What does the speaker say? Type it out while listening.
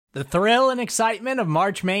The thrill and excitement of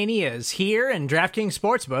March Mania is here, and DraftKings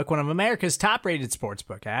Sportsbook, one of America's top-rated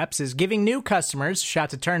sportsbook apps, is giving new customers a shot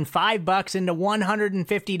to turn $5 into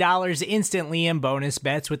 $150 instantly in bonus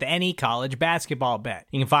bets with any college basketball bet.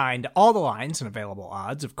 You can find all the lines and available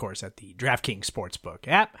odds, of course, at the DraftKings Sportsbook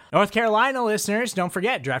app. North Carolina listeners, don't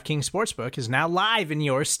forget, DraftKings Sportsbook is now live in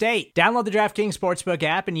your state. Download the DraftKings Sportsbook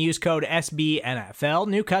app and use code SBNFL.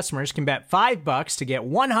 New customers can bet $5 to get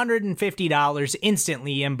 $150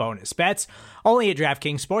 instantly in bonus bets, only at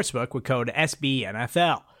DraftKings Sportsbook with code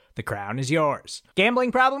SBNFL. The crown is yours.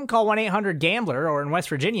 Gambling problem? Call 1-800-GAMBLER, or in West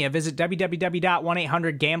Virginia, visit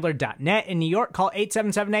www.1800gambler.net. In New York, call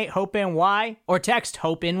 877-8-HOPE-NY or text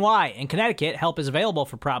HOPE-NY. In Connecticut, help is available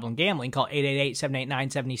for problem gambling. Call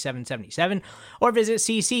 888-789-7777 or visit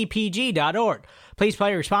ccpg.org. Please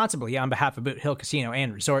play responsibly on behalf of Boot Hill Casino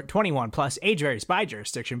and Resort. 21 plus, age varies by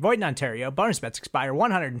jurisdiction. Void in Ontario. Bonus bets expire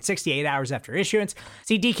 168 hours after issuance.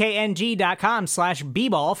 See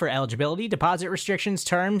dkng.com/bball for eligibility, deposit restrictions,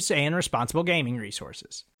 terms, and responsible gaming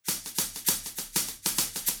resources.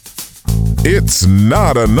 It's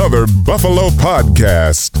not another Buffalo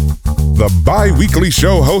podcast. The bi-weekly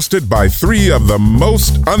show hosted by three of the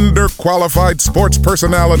most underqualified sports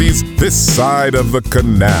personalities this side of the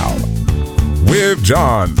canal. With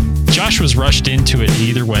John. Josh was rushed into it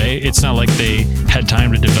either way. It's not like they had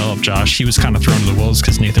time to develop Josh. He was kind of thrown to the wolves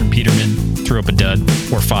because Nathan Peterman threw up a dud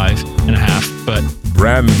or 5.5. But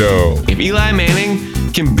Brando. If Eli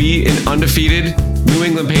Manning can beat an undefeated New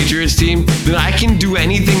England Patriots team, then I can do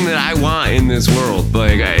anything that I want in this world.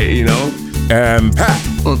 And Pat.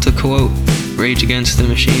 Well, to quote Rage Against the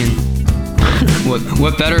Machine,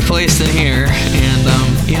 what better place than here? And,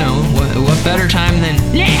 what better time than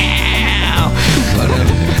now?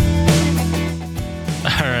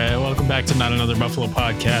 All right, welcome back to Not Another Buffalo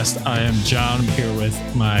Podcast. I am John. I'm here with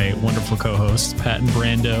my wonderful co-hosts, Pat and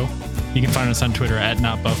Brando. You can find us on Twitter at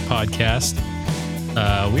NotBuffPodcast.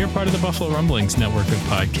 We are part of the Buffalo Rumblings network of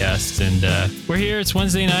podcasts, and we're here. It's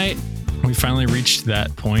Wednesday night. We finally reached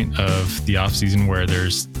that point of the offseason where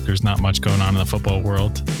there's not much going on in the football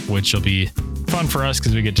world, which will be fun for us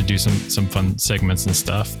because we get to do some fun segments and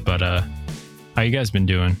stuff. But how you guys been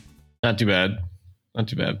doing? Not too bad.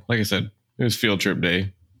 Like I said, it was field trip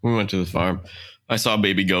day. We went to the farm. I saw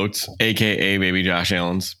baby goats, a.k.a. baby Josh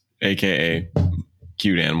Allen's, a.k.a.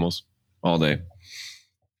 cute animals, all day.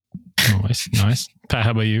 Nice. Pat,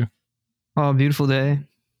 how about you? Oh, beautiful day.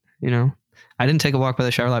 I didn't take a walk by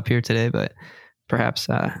the Charlotte Pier today, but perhaps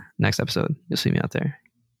next episode you'll see me out there.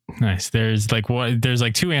 Nice. There's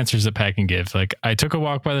two answers that Pat can give. Like, I took a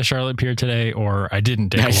walk by the Charlotte Pier today, or I didn't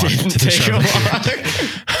take a walk to the Charlotte Pier.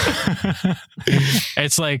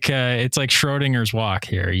 It's like Schrodinger's walk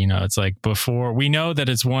here. It's like before we know that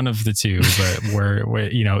it's one of the two, but we're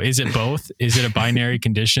is it both? Is it a binary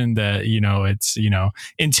condition that it's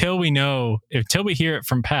until we hear it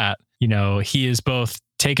from Pat, he is both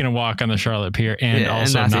taking a walk on the Charlotte Pier and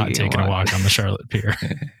also not taking a walk on the Charlotte Pier.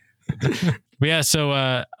 But yeah, so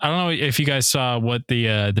I don't know if you guys saw what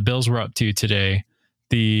the Bills were up to today.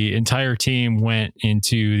 The entire team went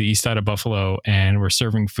into the east side of Buffalo and were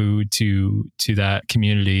serving food to that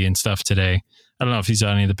community and stuff today. I don't know if you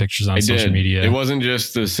saw any of the pictures on social media. It wasn't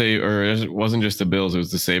just it wasn't just the Bills. It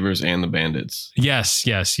was the Sabres and the Bandits. Yes,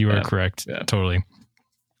 you are correct. Yeah. Totally.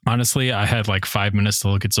 Honestly, I had like 5 minutes to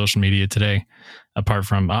look at social media today. Apart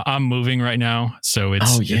from I'm moving right now, so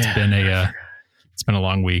it's been a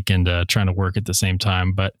long week and trying to work at the same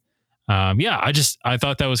time. But I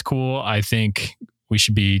thought that was cool. I think we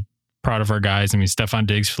should be proud of our guys. I mean, Stefon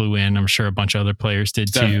Diggs flew in. I'm sure a bunch of other players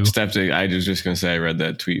did too. I was just going to say, I read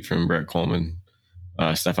that tweet from Brett Coleman.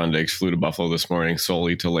 Stefon Diggs flew to Buffalo this morning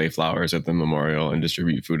solely to lay flowers at the memorial and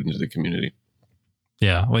distribute food into the community.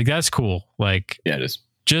 Yeah, like that's cool. Like, yeah, it is.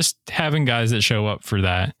 Just having guys that show up for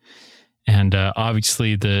that. And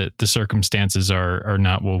obviously the circumstances are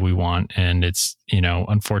not what we want. And it's,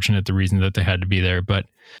 unfortunate the reason that they had to be there. But,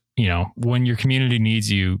 when your community needs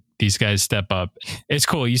you, these guys step up. It's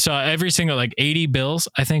cool. You saw every single 80 Bills,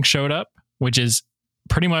 I think, showed up, which is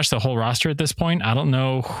pretty much the whole roster at this point. I don't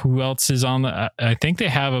know who else is on I think they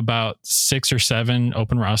have about 6 or 7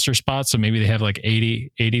 open roster spots. So maybe they have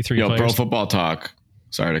 83 players. Pro Football Talk.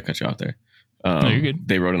 Sorry to cut you off there. No, you're good.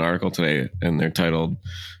 They wrote an article today and their titled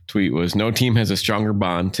tweet was, "No team has a stronger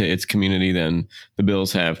bond to its community than the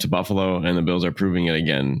Bills have to Buffalo, and the Bills are proving it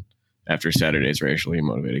again after Saturday's racially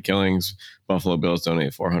motivated killings. Buffalo Bills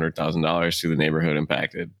donate $400,000 to the neighborhood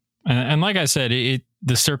impacted." And like I said,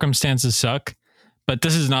 the circumstances suck, but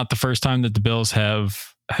this is not the first time that the Bills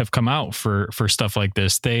have come out for stuff like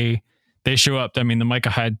this. They they show up. I mean, the Micah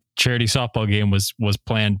Hyde charity softball game was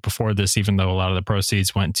planned before this, even though a lot of the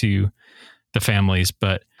proceeds went to the families.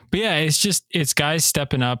 But yeah, it's guys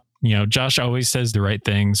stepping up. You know, Josh always says the right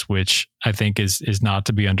things, which I think is not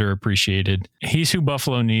to be underappreciated. He's who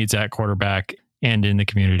Buffalo needs at quarterback and in the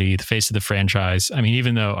community, the face of the franchise. I mean,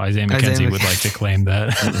 even though Isaiah McKenzie would like to claim that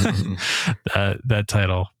that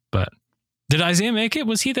title, but did Isaiah make it?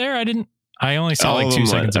 Was he there? I only saw like 2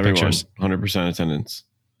 seconds of pictures. 100% attendance.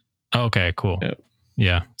 Okay, cool. Yep.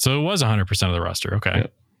 Yeah. So it was 100% of the roster. Okay.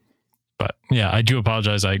 Yep. But yeah, I do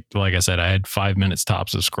apologize. Like I said, I had 5 minutes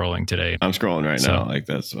tops of scrolling today. I'm scrolling right now. Like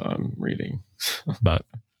that's what I'm reading. But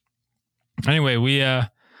anyway, we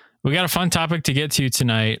got a fun topic to get to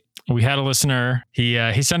tonight. We had a listener. He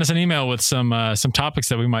sent us an email with some topics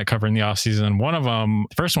that we might cover in the off season. One of them,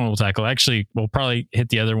 the first one we'll tackle. Actually, we'll probably hit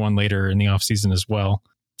the other one later in the off season as well.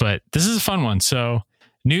 But this is a fun one. So,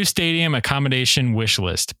 new stadium accommodation wish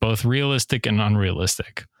list, both realistic and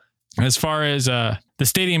unrealistic. As far as the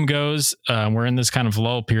stadium goes, we're in this kind of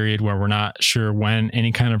lull period where we're not sure when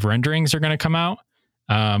any kind of renderings are going to come out.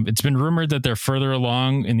 It's been rumored that they're further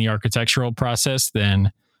along in the architectural process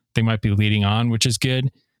than they might be leading on, which is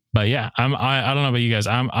good. But yeah, I don't know about you guys.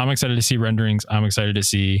 I'm excited to see renderings. I'm excited to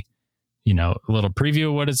see, a little preview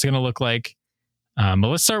of what it's going to look like. But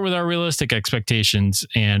let's start with our realistic expectations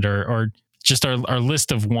and or just our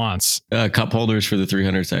list of wants. Cup holders for the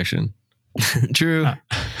 300 section. True.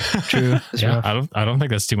 True. Yeah, I don't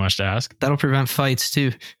think that's too much to ask. That'll prevent fights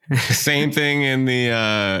too. Same thing in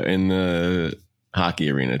the hockey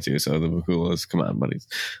arena too. So the Bakulas, come on, buddies.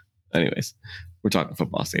 Anyways, we're talking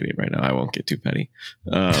football stadium right now. I won't get too petty.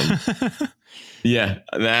 Yeah,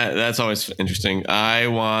 that's always interesting. I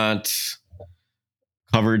want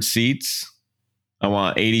covered seats. I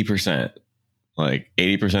want 80%. Like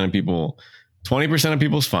 80% of people. 20% of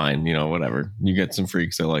people's fine, whatever. You get some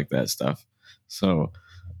freaks that like that stuff. So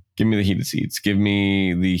give me the heated seats. Give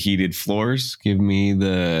me the heated floors. Give me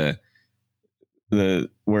the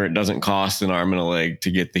where it doesn't cost an arm and a leg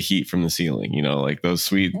to get the heat from the ceiling. Like those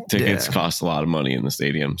sweet tickets cost a lot of money in the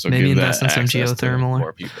stadium. So maybe give invest in some geothermal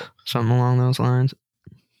more people. Something along those lines.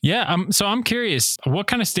 Yeah. So I'm curious, what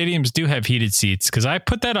kind of stadiums do have heated seats? Because I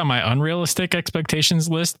put that on my unrealistic expectations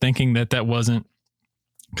list, thinking that wasn't.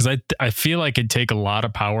 Because I feel like it'd take a lot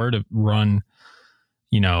of power to run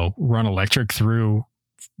electric through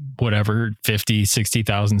whatever 50,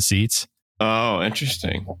 60,000 seats. Oh,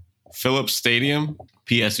 interesting. Phillips Stadium,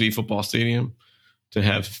 PSV football stadium, to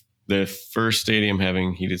have the first stadium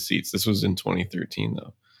having heated seats. This was in 2013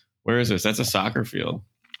 though. Where is this? That's a soccer field.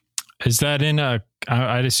 Is that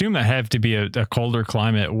I'd assume that have to be a colder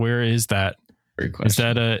climate. Where is that? Great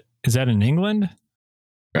question. Is that in England?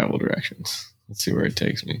 Travel directions. Let's see where it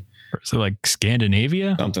takes me. Or is it like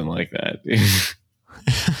Scandinavia? Something like that.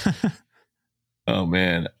 Oh,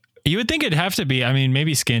 man. You would think it'd have to be. I mean,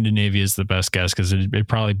 maybe Scandinavia is the best guess because it'd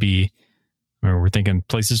probably be, we're thinking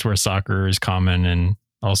places where soccer is common and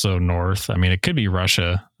also north. I mean, it could be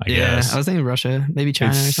Russia, I guess. I was thinking Russia, maybe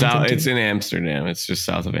China or something. It's in Amsterdam. It's just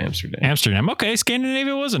south of Amsterdam. Amsterdam. Okay.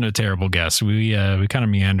 Scandinavia wasn't a terrible guess. We kind of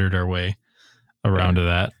meandered our way around to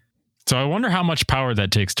that. So I wonder how much power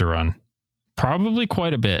that takes to run. Probably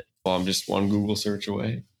quite a bit. Well, I'm just one Google search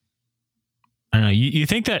away. I don't know. You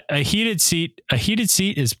think that a heated seat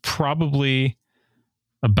is probably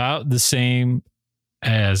about the same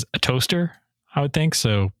as a toaster, I would think.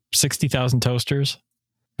 So 60,000 toasters.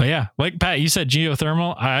 But yeah, like Pat, you said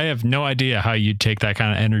geothermal. I have no idea how you'd take that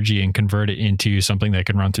kind of energy and convert it into something that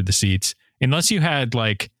can run through the seats. Unless you had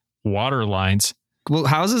like water lines. Well,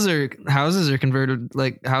 houses are converted,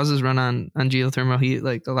 like houses run on geothermal heat,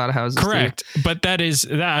 like a lot of houses. Correct. do. But that is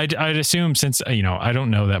that I'd assume, since, I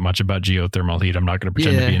don't know that much about geothermal heat. I'm not going to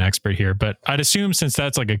pretend to be an expert here, but I'd assume since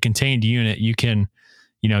that's like a contained unit, you can,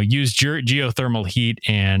 use geothermal heat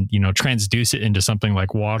and, transduce it into something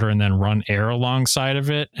like water and then run air alongside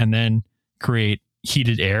of it and then create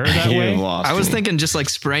heated air that way. I was thinking just like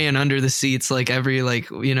spraying under the seats, like every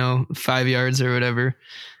 5 yards or whatever.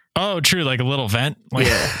 Oh, true. Like a little vent. Like,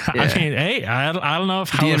 yeah. I mean, hey, I don't know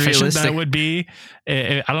how efficient that would be.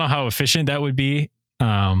 I don't know how efficient that would be. They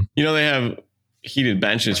have heated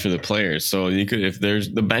benches for the players. So you could, if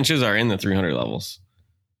the benches are in the 300 levels.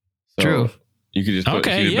 So true. You could just put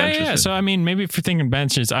heated benches. Yeah. So, I mean, maybe if you're thinking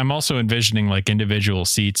benches, I'm also envisioning like individual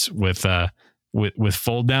seats with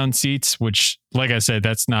fold down seats, which, like I said,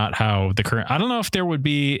 that's not how the current, I don't know if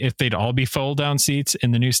they'd all be fold down seats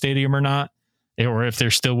in the new stadium or not. Or if there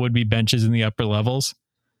still would be benches in the upper levels.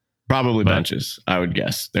 Probably benches, I would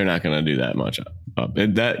guess. They're not going to do that much up.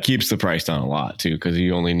 That keeps the price down a lot too, because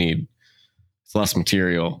you only need, it's less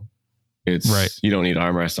material It's Right. You don't need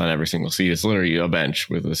armrest on every single seat. It's literally a bench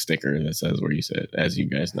with a sticker that says where you sit, as you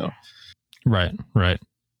guys know. Right.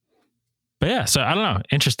 But yeah, so I don't know.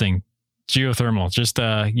 Interesting. Geothermal. Just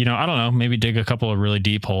I don't know, maybe dig a couple of really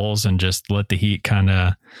deep holes and just let the heat kind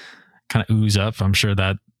of ooze up. I'm sure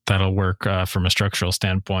that'll work from a structural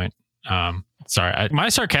standpoint. Sorry, my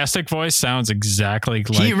sarcastic voice sounds exactly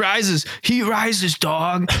like Heat rises,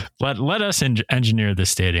 dog. Let us engineer the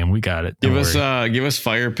stadium. We got it. Give us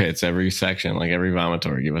fire pits every section, like every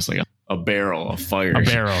vomitory. Give us like a barrel of fire. A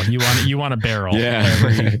barrel. You want a barrel.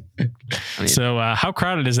 Yeah. So how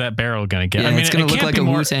crowded is that barrel going to get? Yeah, I mean, it's going to look like a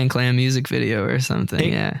more, Wu-Tang Clan music video or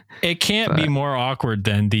something. It can't be more awkward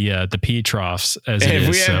than the pee troughs. If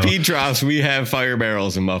we have pee troughs, we have fire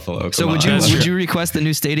barrels in Buffalo. So would you request the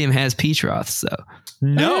new stadium has pee troughs though?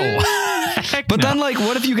 No. But then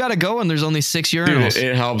what if you got to go and there's only 6 urinals? Dude,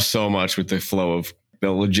 it helps so much with the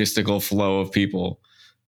logistical flow of people.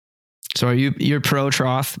 So you're pro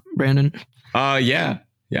trough, Brandon? Yeah,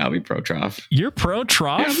 I'll be pro trough. You're pro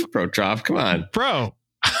trough? Yeah, I'll be pro trough. Come on, bro.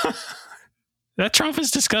 That trough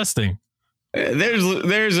is disgusting.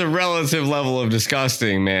 There's a relative level of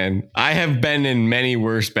disgusting, man. I have been in many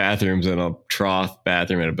worse bathrooms than a trough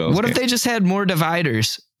bathroom at a Bills What game. if they just had more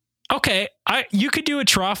dividers? Okay, you could do a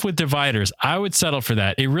trough with dividers. I would settle for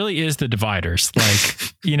that. It really is the dividers,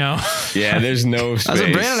 Yeah, there's no space.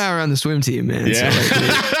 Brandon and I were on the swim team, man. Yeah.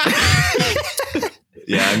 So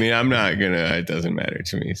Yeah, I mean, I'm not gonna. It doesn't matter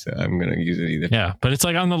to me, so I'm gonna use it either. Yeah, but it's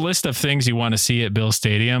on the list of things you want to see at Bill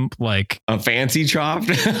Stadium, like a fancy trough.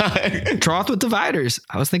 trough with dividers.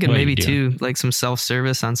 I was thinking maybe too, some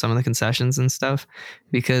self-service on some of the concessions and stuff,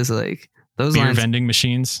 because those beer lines, vending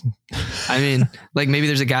machines. I mean, maybe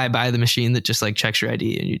there's a guy by the machine that just checks your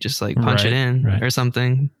ID and you just punch it in or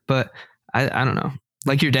something. But I don't know.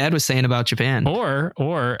 Like your dad was saying about Japan. Or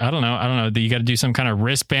I don't know. You got to do some kind of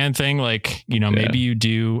wristband thing. Maybe you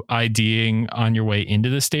do IDing on your way into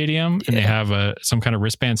the stadium and they have some kind of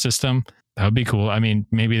wristband system. That would be cool. I mean,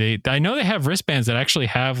 I know they have wristbands that actually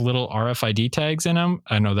have little RFID tags in them.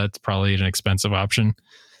 I know that's probably an expensive option.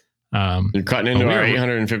 You're cutting into our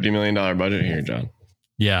 $850 million budget here, John.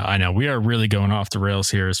 Yeah, I know. We are really going off the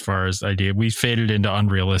rails here as far as idea. We faded into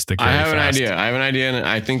unrealistic. I have an idea, and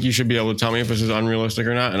I think you should be able to tell me if this is unrealistic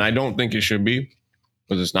or not. And I don't think it should be,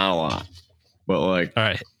 because it's not a lot. But all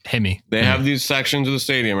right, hit me. They have these sections of the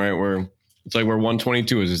stadium, right, where it's where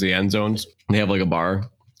 122 is the end zones. They have a bar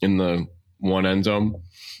in the one end zone.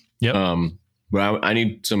 Yep. But I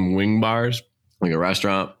need some wing bars, like a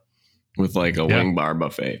restaurant with a wing bar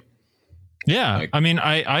buffet. Yeah, I mean,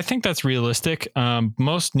 I think that's realistic.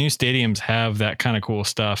 Most new stadiums have that kind of cool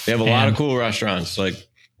stuff. They have a lot of cool restaurants, like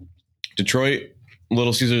Detroit,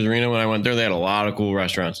 Little Caesars Arena. When I went there, they had a lot of cool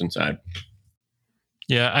restaurants inside.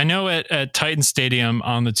 Yeah, I know at Titan Stadium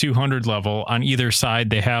on the 200 level, on either side,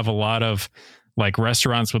 they have a lot of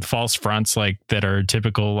restaurants with false fronts, that are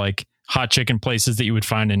typical hot chicken places that you would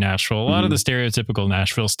find in Nashville. A lot of the stereotypical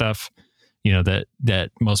Nashville stuff, that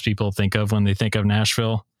most people think of when they think of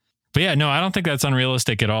Nashville. But yeah, no, I don't think that's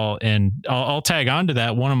unrealistic at all. And I'll tag on to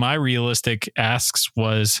that. One of my realistic asks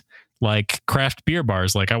was craft beer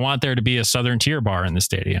bars. I want there to be a Southern Tier bar in the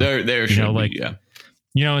stadium. There should be,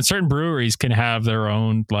 yeah. And certain breweries can have their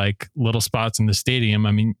own little spots in the stadium.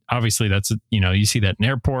 I mean, obviously that's, you see that in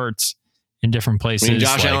airports, in different places. I mean,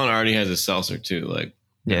 Josh Allen already has a seltzer too.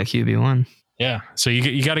 Yeah, QB1. Yeah. So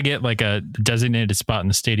you got to get a designated spot in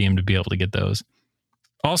the stadium to be able to get those.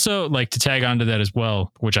 Also, to tag onto that as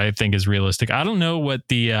well, which I think is realistic. I don't know what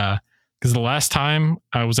because the last time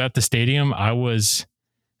I was at the stadium, this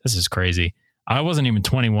is crazy. I wasn't even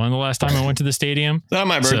 21 the last time I went to the stadium. Is that on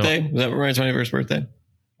my birthday? Was that my 21st birthday?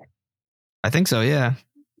 I think so, yeah.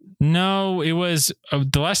 No, it was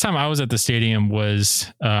the last time I was at the stadium was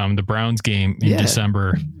the Browns game in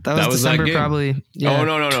December. That was December probably. Yeah. Oh,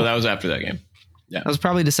 no. That was after that game. Yeah. That was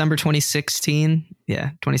probably December 2016. Yeah,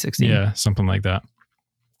 2016. Yeah, something like that.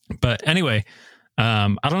 But anyway,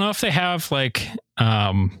 I don't know if they have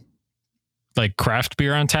craft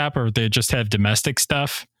beer on tap or they just have domestic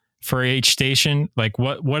stuff for each station.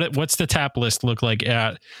 What's the tap list look like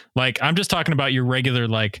at I'm just talking about your regular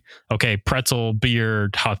pretzel beer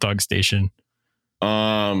hot dog station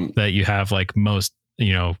that you have most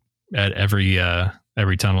at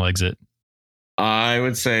every tunnel exit. I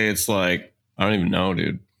would say it's I don't even know,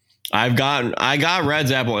 dude. I got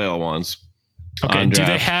Red's Apple Ale once. Okay, do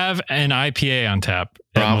they have an IPA on tap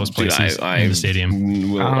at most places in the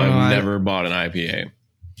stadium? I've never bought an IPA.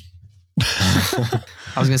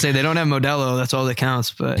 I was going to say they don't have Modelo. That's all that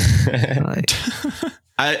counts. But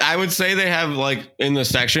I would say they have in the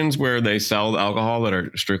sections where they sell alcohol that are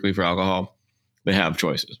strictly for alcohol, they have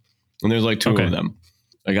choices. And there's like two of them.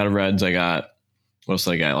 I got a Reds. I got, what else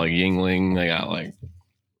I got? Like Yingling. I got like,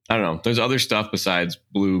 I don't know. There's other stuff besides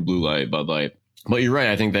Blue Light, Bud Light. But you're right.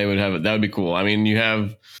 I think they would have it. That would be cool. I mean, you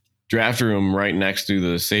have Draft Room right next to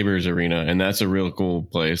the Sabres arena, and that's a real cool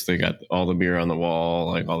place. They got all the beer on the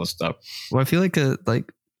wall, like all the stuff. Well, I feel like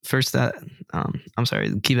first that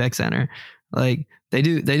the Quebec Center, like they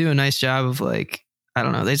do a nice job of like, I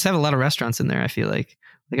don't know, they just have a lot of restaurants in there. I feel like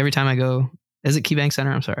every time I go, is it Quebec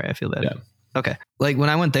Center? I'm sorry, I feel bad. Yeah. Okay. Like when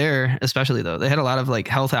I went there, especially though, they had a lot of like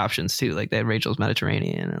health options too. Like they had Rachel's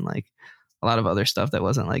Mediterranean and like a lot of other stuff that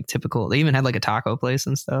wasn't like typical. They even had like a taco place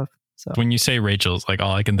and stuff. So when you say Rachel's, like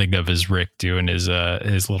all I can think of is Rick doing his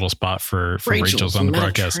little spot for Rachel's on the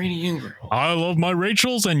broadcast. I love my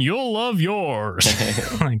Rachel's and you'll love yours.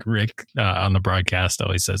 Like Rick on the broadcast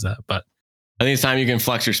always says that. But I think it's time you can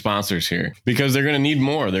flex your sponsors here because they're going to need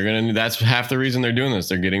more. That's half the reason they're doing this.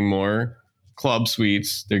 They're getting more club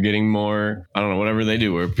suites. They're getting more, I don't know, whatever they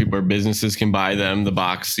do where businesses can buy them, the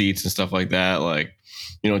box seats and stuff like that. Like,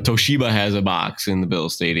 Toshiba has a box in the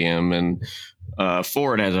Bills Stadium and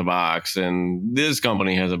Ford has a box and this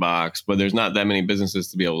company has a box, but there's not that many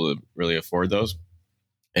businesses to be able to really afford those.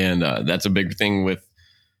 And that's a big thing with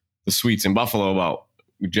the suites in Buffalo about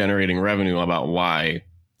generating revenue, about why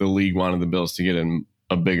the league wanted the Bills to get in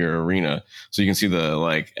a bigger arena. So you can see the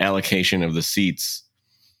like allocation of the seats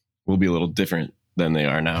will be a little different than they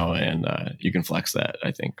are now. And you can flex that,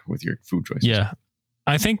 I think, with your food choices. Yeah.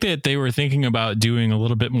 I think that they were thinking about doing a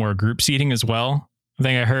little bit more group seating as well. I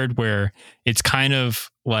think I heard where it's kind of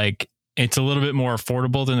like it's a little bit more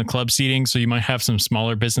affordable than the club seating. So you might have some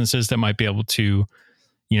smaller businesses that might be able to,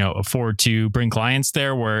 afford to bring clients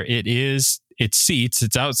there where it's seats,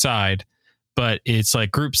 it's outside, but it's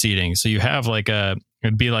like group seating. So you have like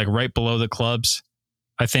it'd be like right below the clubs,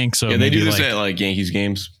 I think. So yeah, they do this at like Yankees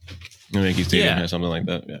games. Yankee Stadium has something like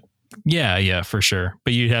that. Yeah. Yeah, for sure.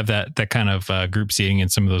 But you'd have that kind of group seating in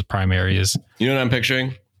some of those prime areas. You know what I'm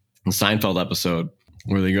picturing? The Seinfeld episode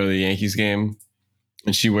where they go to the Yankees game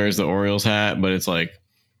and she wears the Orioles hat, but it's like,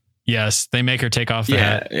 yes, they make her take off the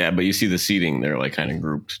hat. Yeah, but you see the seating, they're like kind of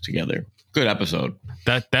grouped together. Good episode.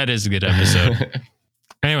 That is a good episode.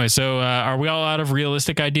 Anyway, so are we all out of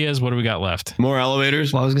realistic ideas? What do we got left? More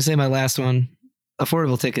elevators? Well, I was gonna say my last one,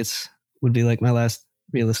 affordable tickets would be like my last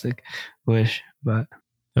realistic wish, but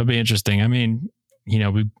that'll be interesting. I mean,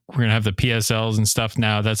 we're gonna have the PSLs and stuff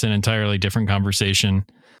now. That's an entirely different conversation.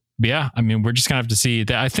 But yeah, I mean, we're just gonna have to see.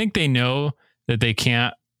 I think they know that they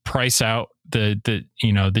can't price out the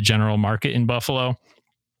general market in Buffalo.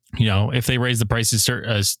 If they raise the prices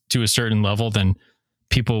to a certain level, then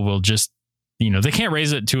people will just, they can't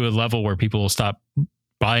raise it to a level where people will stop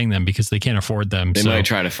buying them because they can't afford them. They might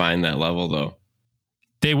try to find that level though.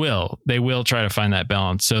 They will try to find that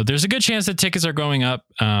balance. So there's a good chance that tickets are going up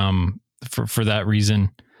for that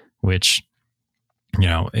reason, which,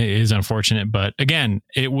 is unfortunate. But again,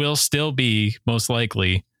 it will still be most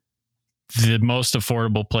likely the most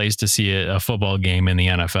affordable place to see a football game in the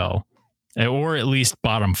NFL, or at least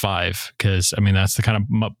bottom 5. Because I mean, that's the kind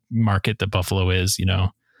of market that Buffalo is.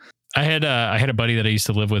 I had a buddy that I used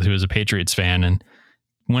to live with who was a Patriots fan, and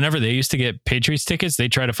whenever they used to get Patriots tickets, they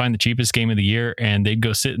try to find the cheapest game of the year, and they'd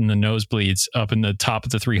go sit in the nosebleeds up in the top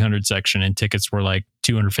of the 300 section, and tickets were like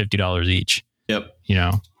 $250 each. Yep.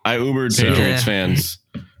 I Ubered Patriots fans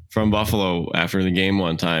from Buffalo after the game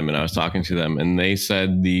one time, and I was talking to them, and they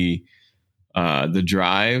said the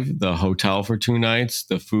drive, the hotel for 2 nights,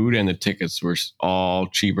 the food, and the tickets were all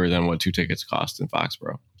cheaper than what 2 tickets cost in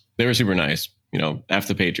Foxborough. They were super nice,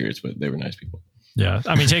 after the Patriots, but they were nice people. Yeah.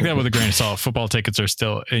 I mean, take that with a grain of salt. Football tickets are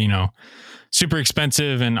still, super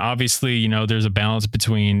expensive. And obviously, there's a balance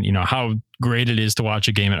between, how great it is to watch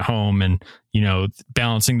a game at home and,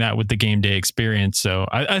 balancing that with the game day experience. So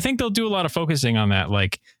I think they'll do a lot of focusing on that,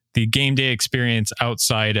 like the game day experience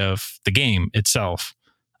outside of the game itself,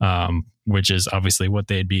 which is obviously what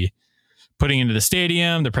they'd be putting into the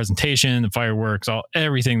stadium, the presentation, the fireworks,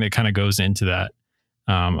 everything that kind of goes into that,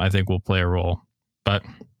 I think will play a role. But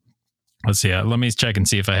let's see. Let me check and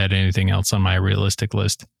see if I had anything else on my realistic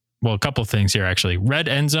list. Well, a couple of things here, actually. Red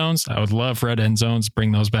end zones. I would love red end zones.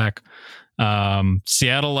 Bring those back.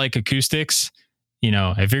 Seattle-like acoustics.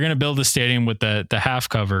 If you're going to build a stadium with the half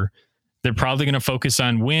cover, they're probably going to focus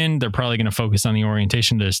on wind. They're probably going to focus on the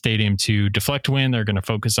orientation of the stadium to deflect wind. They're going to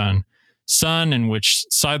focus on sun and which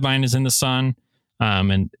sideline is in the sun.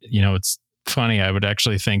 It's funny. I would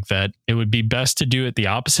actually think that it would be best to do it the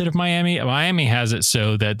opposite of Miami. Miami has it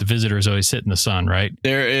so that the visitors always sit in the sun, right?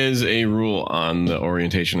 There is a rule on the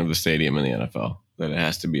orientation of the stadium in the NFL that it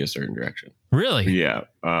has to be a certain direction. Really? Yeah.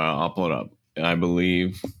 I'll pull it up. I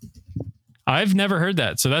believe I've never heard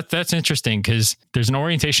that. So that's interesting because there's an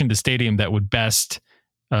orientation to the stadium that would best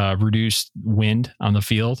reduce wind on the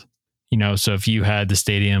field. So if you had the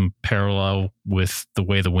stadium parallel with the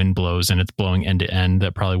way the wind blows and it's blowing end to end,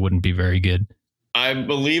 that probably wouldn't be very good. I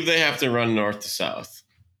believe they have to run north to south,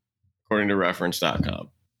 according to reference.com.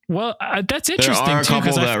 Well, that's interesting. There are a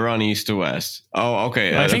couple that run east to west. Oh,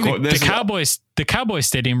 okay. I think the Cowboys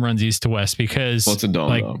stadium runs east to west because it's a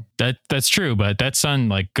dome. That's true, but that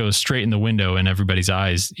sun goes straight in the window in everybody's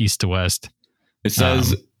eyes, east to west. It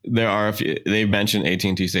says there are. They mentioned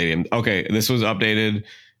AT&T Stadium. Okay, this was updated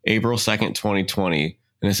April 2nd, 2020,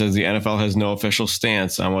 and it says the NFL has no official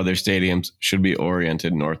stance on whether stadiums should be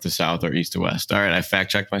oriented north to south or east to west. All right, I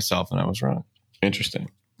fact checked myself and I was wrong.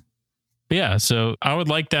 Interesting. Yeah, so I would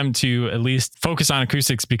like them to at least focus on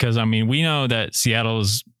acoustics because, we know that Seattle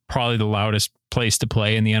is probably the loudest place to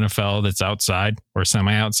play in the NFL that's outside or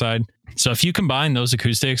semi-outside. So if you combine those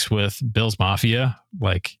acoustics with Bills Mafia,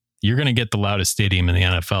 you're going to get the loudest stadium in the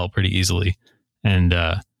NFL pretty easily and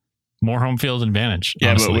more home field advantage.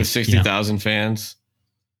 Yeah, honestly. But with 60,000 fans,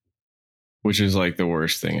 which is the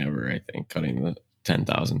worst thing ever, I think, cutting the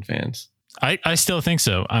 10,000 fans. I still think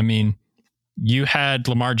so. You had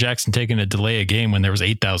Lamar Jackson taking a delay a game when there was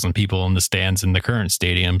 8,000 people in the stands in the current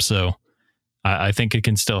stadium. So I think it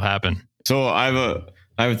can still happen. So I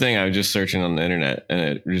have a thing. I was just searching on the internet and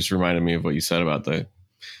it just reminded me of what you said about the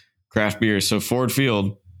craft beers. So Ford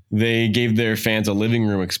Field, they gave their fans a living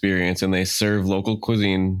room experience and they serve local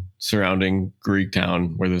cuisine surrounding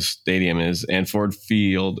Greektown where the stadium is. And Ford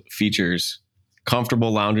Field features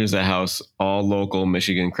comfortable lounges that house all local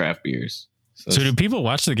Michigan craft beers. So do people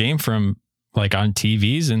watch the game from on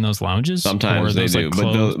TVs in those lounges? Sometimes they do,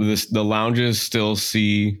 but the lounges still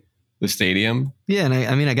see the stadium. Yeah,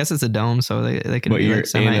 and I guess it's a dome, so they can be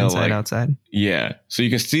semi inside outside. Yeah, so you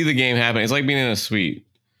can see the game happening. It's like being in a suite,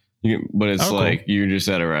 but it's cool. You're just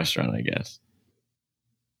at a restaurant, I guess.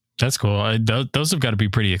 That's cool. Those have got to be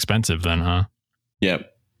pretty expensive then, huh?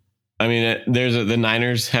 Yep. The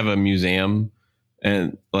Niners have a museum,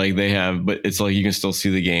 and they have, but it's you can still see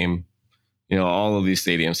the game. All of these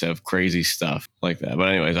stadiums have crazy stuff like that. But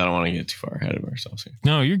anyways, I don't want to get too far ahead of ourselves here.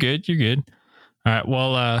 No, you're good. You're good. All right.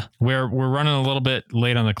 Well, we're running a little bit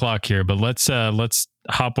late on the clock here, but let's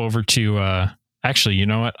hop over to actually, you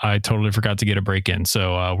know what? I totally forgot to get a break in.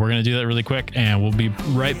 So we're going to do that really quick and we'll be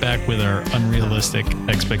right back with our unrealistic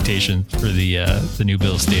expectation for the new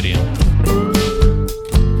Bills stadium.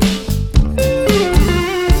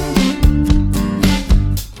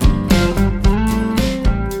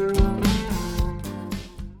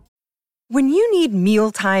 When you need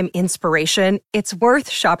mealtime inspiration, it's worth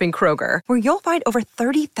shopping Kroger, where you'll find over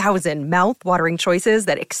 30,000 mouth-watering choices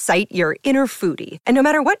that excite your inner foodie. And no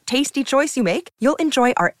matter what tasty choice you make, you'll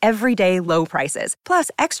enjoy our everyday low prices, plus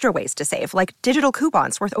extra ways to save, like digital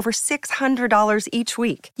coupons worth over $600 each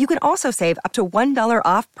week. You can also save up to $1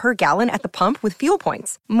 off per gallon at the pump with fuel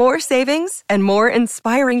points. More savings and more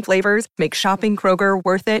inspiring flavors make shopping Kroger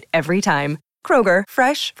worth it every time. Kroger,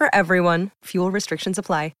 fresh for everyone. Fuel restrictions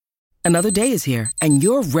apply. Another day is here, and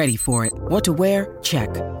you're ready for it. What to wear? Check.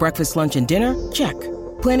 Breakfast, lunch, and dinner? Check.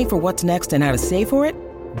 Planning for what's next and how to save for it?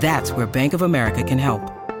 That's where Bank of America can help.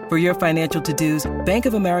 For your financial to-dos, Bank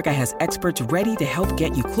of America has experts ready to help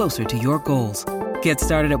get you closer to your goals. Get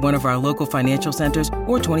started at one of our local financial centers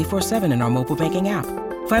or 24/7 in our mobile banking app.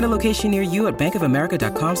 Find a location near you at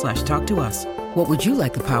bankofamerica.com/talktous. What would you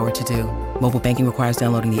like the power to do? Mobile banking requires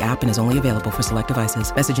downloading the app and is only available for select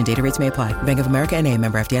devices. Message and data rates may apply. Bank of America NA,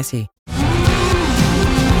 member FDIC.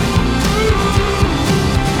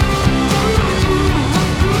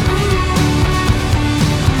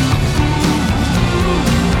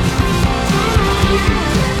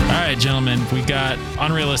 All right, gentlemen, we got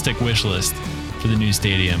unrealistic wish list for the new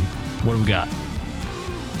stadium. What do we got?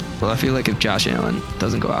 Well, I feel like if Josh Allen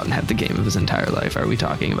doesn't go out and have the game of his entire life, are we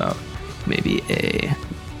talking about maybe a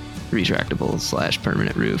retractable /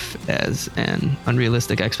 permanent roof as an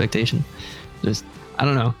unrealistic expectation? I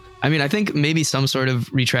don't know. I think maybe some sort of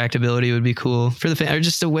retractability would be cool for the fan, or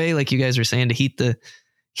just a way, like you guys were saying, to heat the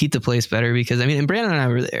place better. Because and Brandon and I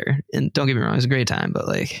were there, and don't get me wrong, it was a great time, but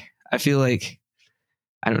I feel like,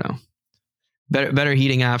 I don't know, better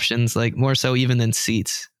heating options, more so even than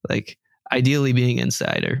seats, ideally being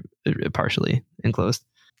inside or partially enclosed.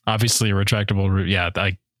 Obviously a retractable roof. Yeah.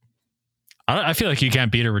 I feel like you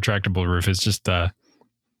can't beat a retractable roof. It's just,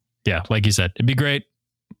 like you said, it'd be great.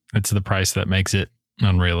 It's the price that makes it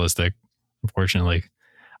unrealistic, unfortunately.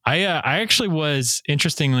 I actually was,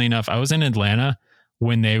 interestingly enough, I was in Atlanta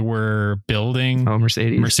when they were building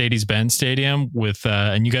Mercedes-Benz Stadium with,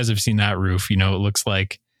 and you guys have seen that roof. It looks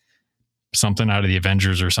like something out of the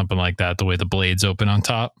Avengers or something like that. The way the blades open on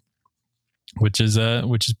top, which is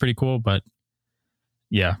pretty cool. But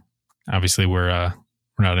yeah, obviously we're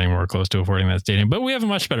not anywhere close to affording that stadium, but we have a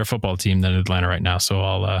much better football team than Atlanta right now. So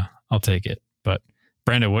I'll take it. But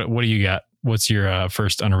Brandon, what do you got? What's your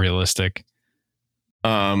first unrealistic?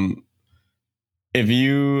 If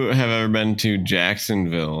you have ever been to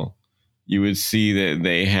Jacksonville, you would see that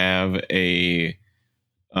they have a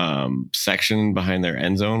section behind their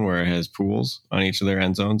end zone where it has pools on each of their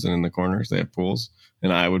end zones, and in the corners they have pools.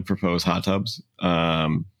 And I would propose hot tubs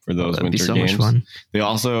for those winter games. Much fun. They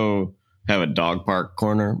also have a dog park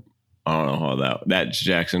corner. I don't know how that's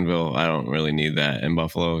Jacksonville. I don't really need that in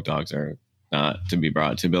Buffalo. Dogs are not to be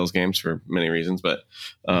brought to Bills games for many reasons, but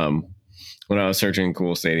when I was searching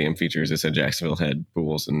cool stadium features, it said Jacksonville had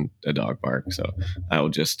pools and a dog park. So I will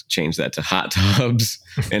just change that to hot tubs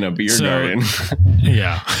and a beer garden.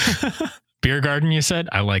 Yeah. Beer garden, you said?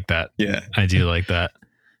 I like that. Yeah. I do like that.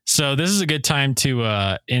 So this is a good time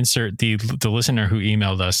to insert the listener who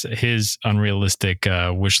emailed us his unrealistic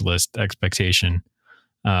wish list expectation.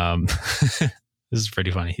 This is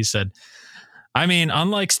pretty funny. He said, I mean,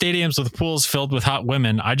 unlike stadiums with pools filled with hot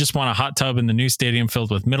women, I just want a hot tub in the new stadium filled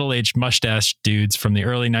with middle-aged mustache dudes from the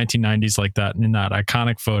early 1990s like that in that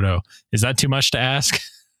iconic photo. Is that too much to ask?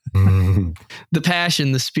 The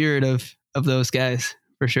passion, the spirit of those guys,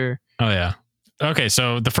 for sure. Oh, yeah. Okay,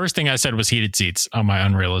 so the first thing I said was heated seats on my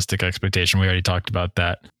unrealistic expectation. We already talked about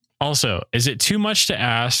that. Also, is it too much to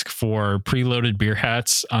ask for preloaded beer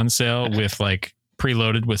hats on sale with like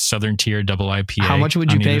preloaded with Southern Tier double IPA? How much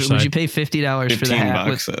would you pay? Would you pay $50 for the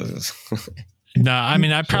hat? No, I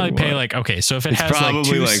mean, I'd probably pay like, okay, so if it has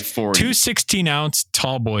like 40. two 16-ounce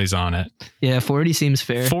tall boys on it. Yeah, 40 seems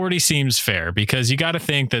fair. 40 seems fair because you got to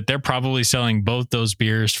think that they're probably selling both those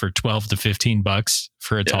beers for $12 to $15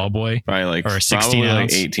 for a tall boy. Probably like, or a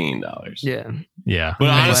 16-ounce. Like $18. Yeah. Yeah. But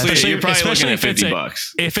honestly, you're probably looking at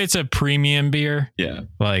 $50. If it's a premium beer, yeah,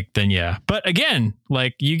 like then yeah. But again,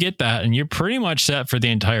 like you get that and you're pretty much set for the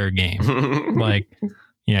entire game. Like,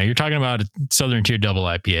 you know, you're talking about a Southern Tier double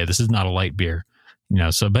IPA. This is not a light beer, you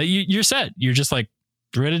know. So, but you're set. You're just like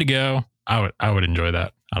ready to go. I would enjoy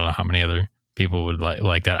that. I don't know how many other people would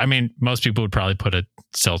like that. I mean, most people would probably put a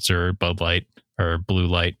seltzer, or Bud Light, or Blue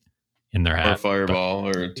Light in their hat, or Fireball,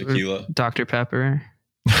 or tequila, or Dr. Pepper.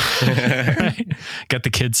 Right? Got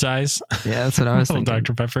the kid size. Yeah, that's what I was thinking.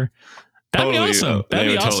 Dr. Pepper. That'd be awesome.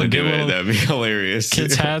 That'd be awesome. Totally That'd be hilarious.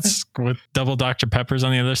 Kids hats with double Dr. Peppers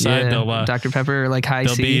on the other side. Yeah, they'll Dr. Pepper like high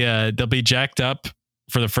C. They'll be jacked up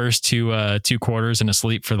for the first two quarters and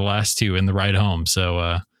asleep for the last two in the ride home.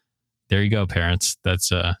 So there you go, parents. That's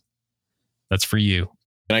for you.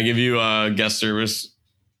 Can I give you a guest service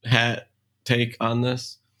hat take on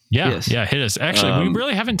this? Yeah, yes. Yeah. Hit us. Actually, we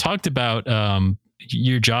really haven't talked about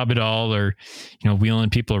your job at all, or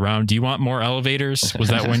wheeling people around. Do you want more elevators? Was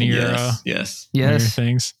that one of your yes your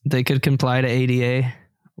things? They could comply to ADA a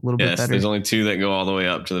little bit better. There's only 2 that go all the way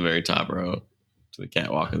up to the very top row to the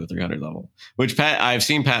catwalk at the 300 level. Which I've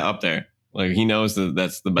seen Pat up there. Like he knows that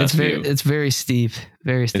that's the best view. It's very steep,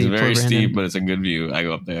 very steep. It's very steep, but it's a good view. I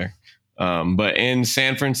go up there. But in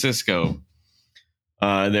San Francisco,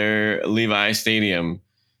 their Levi Stadium,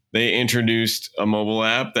 they introduced a mobile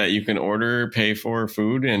app that you can order, pay for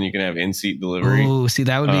food, and you can have in-seat delivery. Oh, see,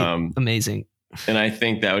 that would be amazing. And I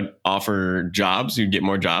think that would offer jobs. You'd get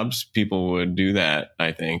more jobs. People would do that,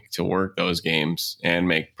 I think, to work those games and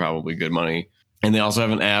make probably good money. And they also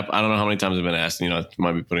have an app. I don't know how many times I've been asked, it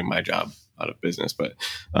might be putting my job out of business, but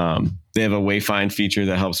they have a Wayfind feature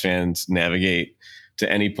that helps fans navigate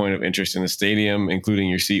to any point of interest in the stadium, including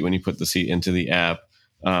your seat when you put the seat into the app.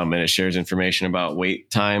 And it shares information about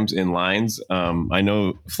wait times in lines. I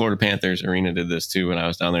know Florida Panthers Arena did this too when I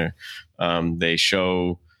was down there. They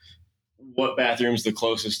show what bathroom's the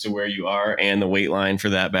closest to where you are and the wait line for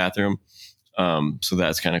that bathroom. So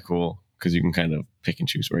that's kind of cool because you can kind of pick and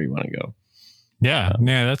choose where you want to go. Yeah,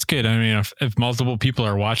 that's good. I mean, if multiple people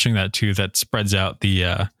are watching that too, that spreads out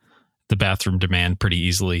the bathroom demand pretty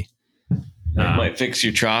easily. That might fix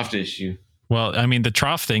your trough issue. Well, I mean, the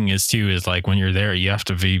trough thing is like when you're there, you have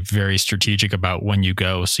to be very strategic about when you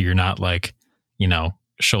go. So you're not like,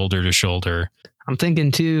 shoulder to shoulder. I'm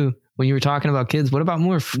thinking too, when you were talking about kids, what about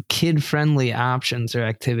more kid-friendly options or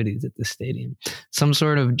activities at the stadium? Some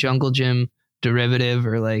sort of jungle gym derivative,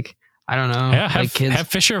 or like, I don't know. Yeah,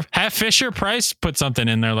 have Fisher Price put something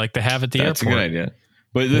in there like they have at the airport. That's a good idea.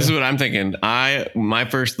 But this is what I'm thinking. My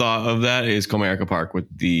first thought of that is Comerica Park with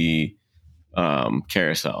the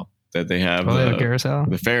carousel that they have. They have a carousel?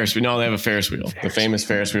 The Ferris wheel. No, they have a Ferris wheel. The famous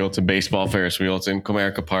Ferris wheel. It's a baseball Ferris wheel. It's in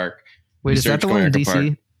Comerica Park. Wait, is that the one in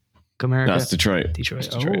DC? Comerica? No, it's Detroit. Detroit.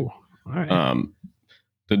 It's Detroit. Oh, All right.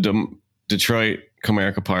 The Detroit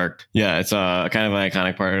Comerica Park. Yeah, it's kind of an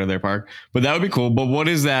iconic part of their park. But that would be cool. But what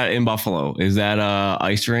is that in Buffalo? Is that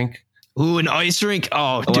ice rink? Ooh, an ice rink.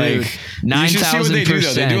 Oh, dude. Like, 9,000%. You should see what they do,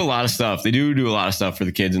 though. They do a lot of stuff. They do a lot of stuff for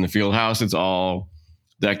the kids in the field house. It's all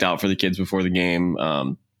decked out for the kids before the game.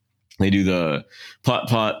 They do the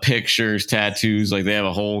putt pictures, tattoos. Like they have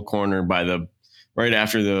a whole corner right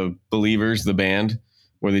after the Believers, the band,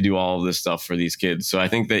 where they do all of this stuff for these kids. So I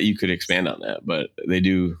think that you could expand on that, but they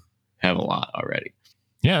do have a lot already.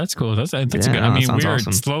 Yeah, that's cool. That's good. I mean, we're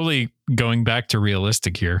slowly going back to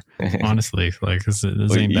realistic here. Honestly, like this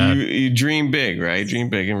ain't bad. You dream big, right? Dream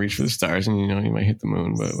big and reach for the stars, and you might hit the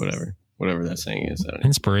moon. But whatever that saying is.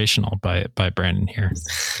 Inspirational by Brandon here.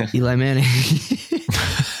 Eli Manning.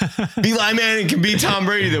 Eli Manning can beat Tom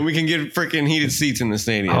Brady. That we can get freaking heated seats in the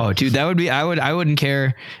stadium. Oh, dude, that would be. I wouldn't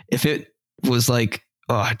care if it was like.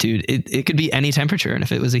 Oh, dude, it could be any temperature, and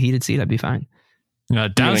if it was a heated seat, I'd be fine.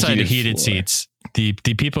 Downside to heated seats, the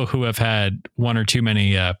people who have had one or too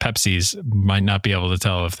many Pepsis might not be able to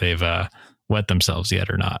tell if they've wet themselves yet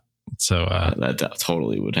or not. So that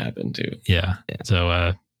totally would happen too. Yeah.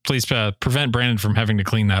 So please prevent Brandon from having to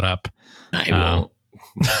clean that up. I won't.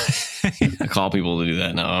 I call people to do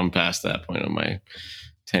that now. I'm past that point of my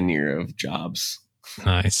tenure of jobs.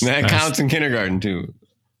 Nice. That counts in kindergarten too.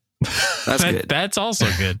 That's good. That's also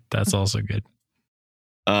good. That's also good.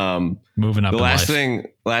 Moving up. The last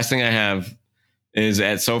life. thing I have is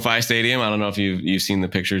at SoFi Stadium. I don't know if you've seen the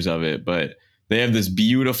pictures of it, but they have this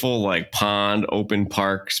beautiful like pond, open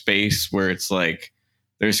park space where it's like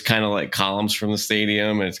there's kind of like columns from the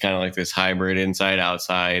stadium, and it's kind of like this hybrid inside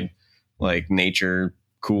outside like nature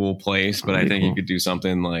cool place. But I think you could do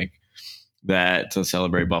something like that to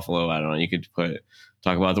celebrate Buffalo. I don't know. You could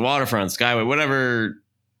talk about the waterfront, skyway, whatever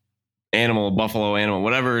buffalo animal,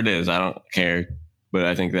 whatever it is. I don't care. But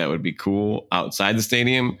I think that would be cool outside the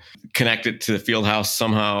stadium. Connect it to the field house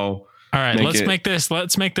somehow. All right, let's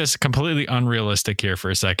make this completely unrealistic here for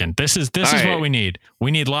a second. This is what we need.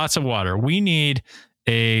 We need lots of water. We need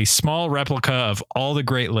a small replica of all the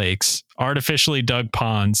Great Lakes, artificially dug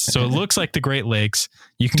ponds, so it looks like the Great Lakes.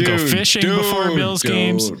 You can go fishing before Bills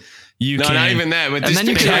games. Not even that. But and then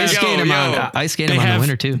you can ice skate them on the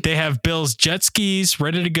winter too. They have Bills jet skis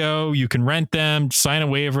ready to go. You can rent them, sign a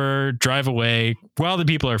waiver, drive away while the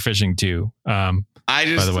people are fishing too. By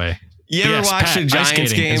the way, you ever watch a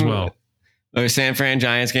Giants game as well? A San Fran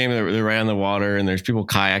Giants game. They're right on the water, and there's people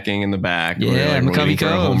kayaking in the back. Yeah, McCovey for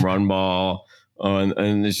a home run ball.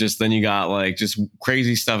 And it's just, then you got like just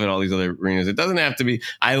crazy stuff at all these other arenas. It doesn't have to be.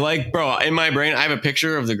 In my brain, I have a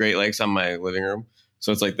picture of the Great Lakes on my living room.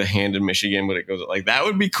 So it's like the hand in Michigan, but it goes like, that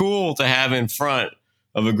would be cool to have in front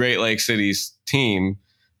of a Great Lakes Cities team.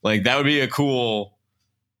 Like that would be a cool,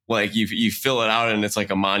 like you fill it out and it's like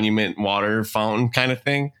a monument water fountain kind of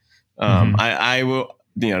thing. I will,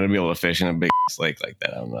 to be able to fish in a big lake like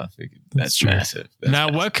that. I don't know if that's massive.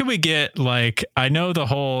 What could we get? Like, I know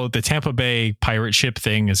the Tampa Bay pirate ship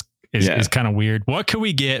thing is kind of weird. What could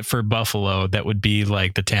we get for Buffalo that would be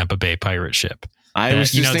like the Tampa Bay pirate ship? I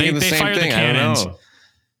was just thinking the same thing. I don't know.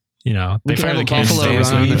 They fire the buffalo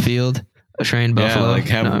run on the field, a trained buffalo. Like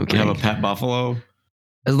have a pet buffalo.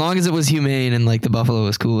 As long as it was humane and like the buffalo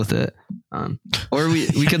was cool with it. Or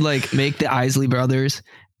we could like make the Isley brothers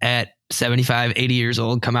at 75, 80 years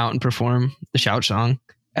old come out and perform the shout song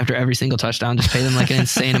after every single touchdown. Just pay them like an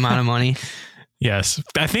insane amount of money. Yes,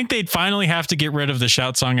 I think they'd finally have to get rid of the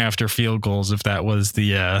shout song after field goals if that was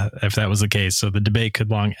the case. So the debate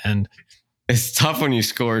could long end. It's tough when you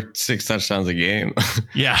score 6 touchdowns a game.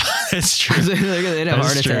 Yeah, it's true. They'd have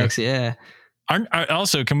heart attacks. Yeah.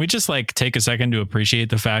 Also, can we just like take a second to appreciate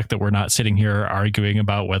the fact that we're not sitting here arguing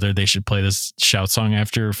about whether they should play this shout song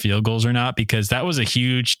after field goals or not? Because that was a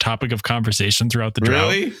huge topic of conversation throughout the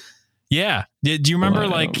drought. Really? Yeah. Do you remember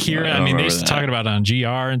they used to talk about it on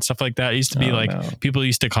GR and stuff like that. It used to be people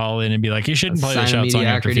used to call in and be like, you shouldn't play the shout song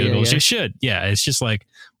after field goals. You should. Yeah. It's just like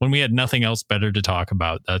when we had nothing else better to talk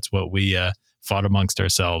about, that's what we fought amongst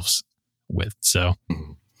ourselves with. So I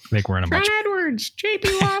think we're in a much... Edwards,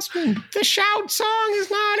 JP Lossman, the shout song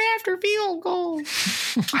is not after field goal.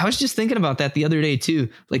 I was just thinking about that the other day too.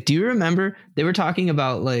 Like, do you remember they were talking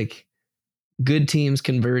about like good teams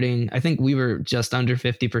converting? I think we were just under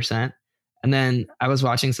 50%. And then I was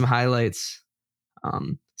watching some highlights,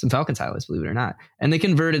 some Falcons highlights, believe it or not. And they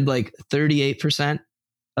converted like 38%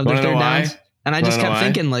 of their third downs. And I just kept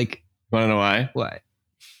thinking like... Want to know why? What?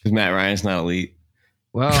 Because Matt Ryan's not elite.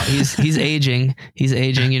 Well, he's aging. He's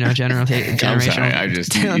aging, generational. I'm sorry. I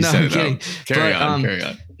just I'm kidding. Carry on.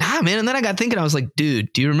 Man. And then I got thinking, I was like,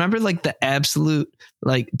 dude, do you remember like the absolute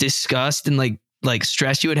like disgust and like like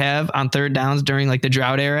stress you would have on third downs during like the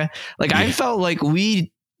drought era. Like I felt like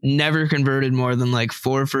we never converted more than like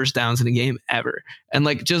 4 first downs in a game ever. And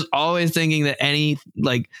like just always thinking that any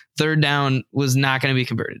like third down was not going to be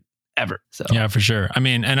converted ever. So yeah, for sure. I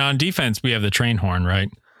mean, and on defense, we have the train horn, right?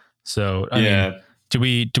 So I mean, do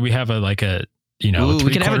we have a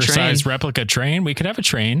 3/4 size replica train? We could have a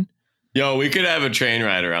train. Yo, we could have a train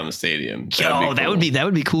ride around the stadium. That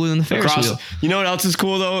would be cooler than the Ferris wheel. You know what else is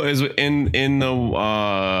cool though? Is in the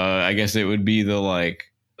I guess it would be the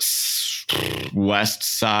like west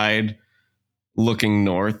side looking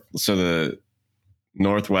north. So the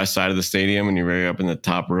northwest side of the stadium, and you're very up in the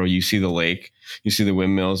top row, you see the lake, you see the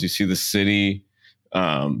windmills, you see the city.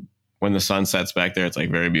 When the sun sets back there, it's like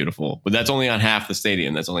very beautiful. But that's only on half the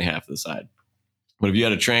stadium. That's only half the side. But if you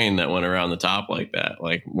had a train that went around the top like that,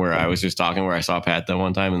 like where I was just talking, where I saw Pat that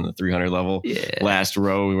one time in the 300 level, last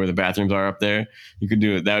row where the bathrooms are up there, you could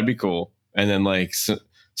do it. That would be cool. And then like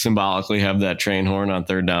symbolically have that train horn on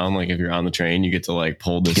third down. Like if you're on the train, you get to like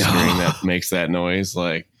pull the string that makes that noise.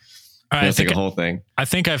 Like that's like a whole thing. I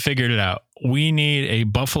think I figured it out. We need a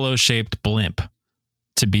buffalo shaped blimp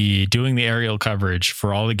to be doing the aerial coverage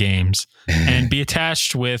for all the games and be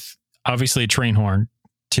attached with obviously a train horn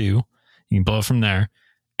too. You can blow from there,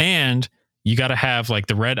 and you got to have like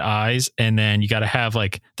the red eyes, and then you got to have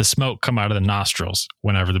like the smoke come out of the nostrils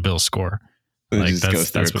whenever the Bills score. Like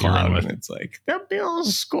that's what you're running with. It's like the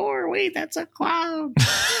Bills score. Wait, that's a cloud.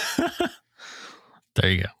 There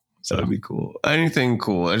you go. So that'd be cool. Anything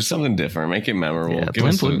cool. There's something different. Make it memorable. Yeah,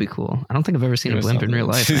 blimp would be cool. I don't think I've ever seen a blimp in real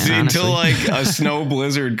life. Man, until like a snow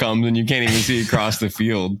blizzard comes and you can't even see across the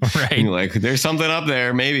field. Right. And you're like, there's something up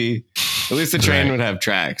there. Maybe. At least the train would have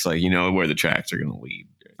tracks. Like, you know where the tracks are going to lead.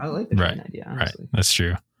 I like the train idea, honestly. Right. That's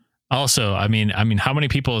true. Also, I mean, how many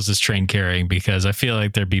people is this train carrying? Because I feel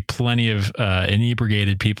like there'd be plenty of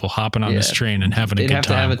inebriated people hopping on this train and having a good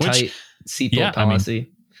time. They'd have to have a tight seatbelt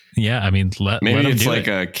policy. Maybe it's like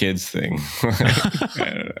a kid's thing. I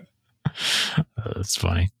don't know. That's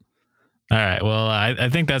funny. All right. Well, I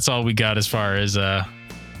think that's all we got as far as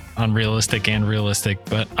unrealistic and realistic.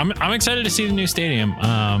 But I'm excited to see the new stadium.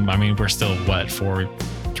 I mean, we're still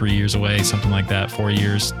 3 years away, something like that. 4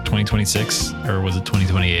 years, 2026, or was it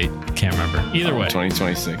 2028? Can't remember. Either way,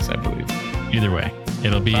 2026, I believe. Either way,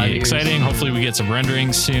 it'll be exciting. Hopefully we get some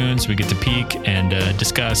renderings soon so we get to peek and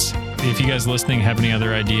discuss. If you guys listening have any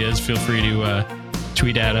other ideas, feel free to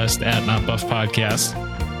tweet at us at NotBuffPodcast.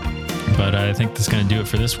 But I think that's going to do it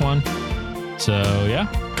for this one. So yeah,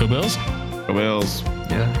 go Bills. Go Bills.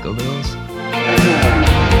 Yeah, go Bills.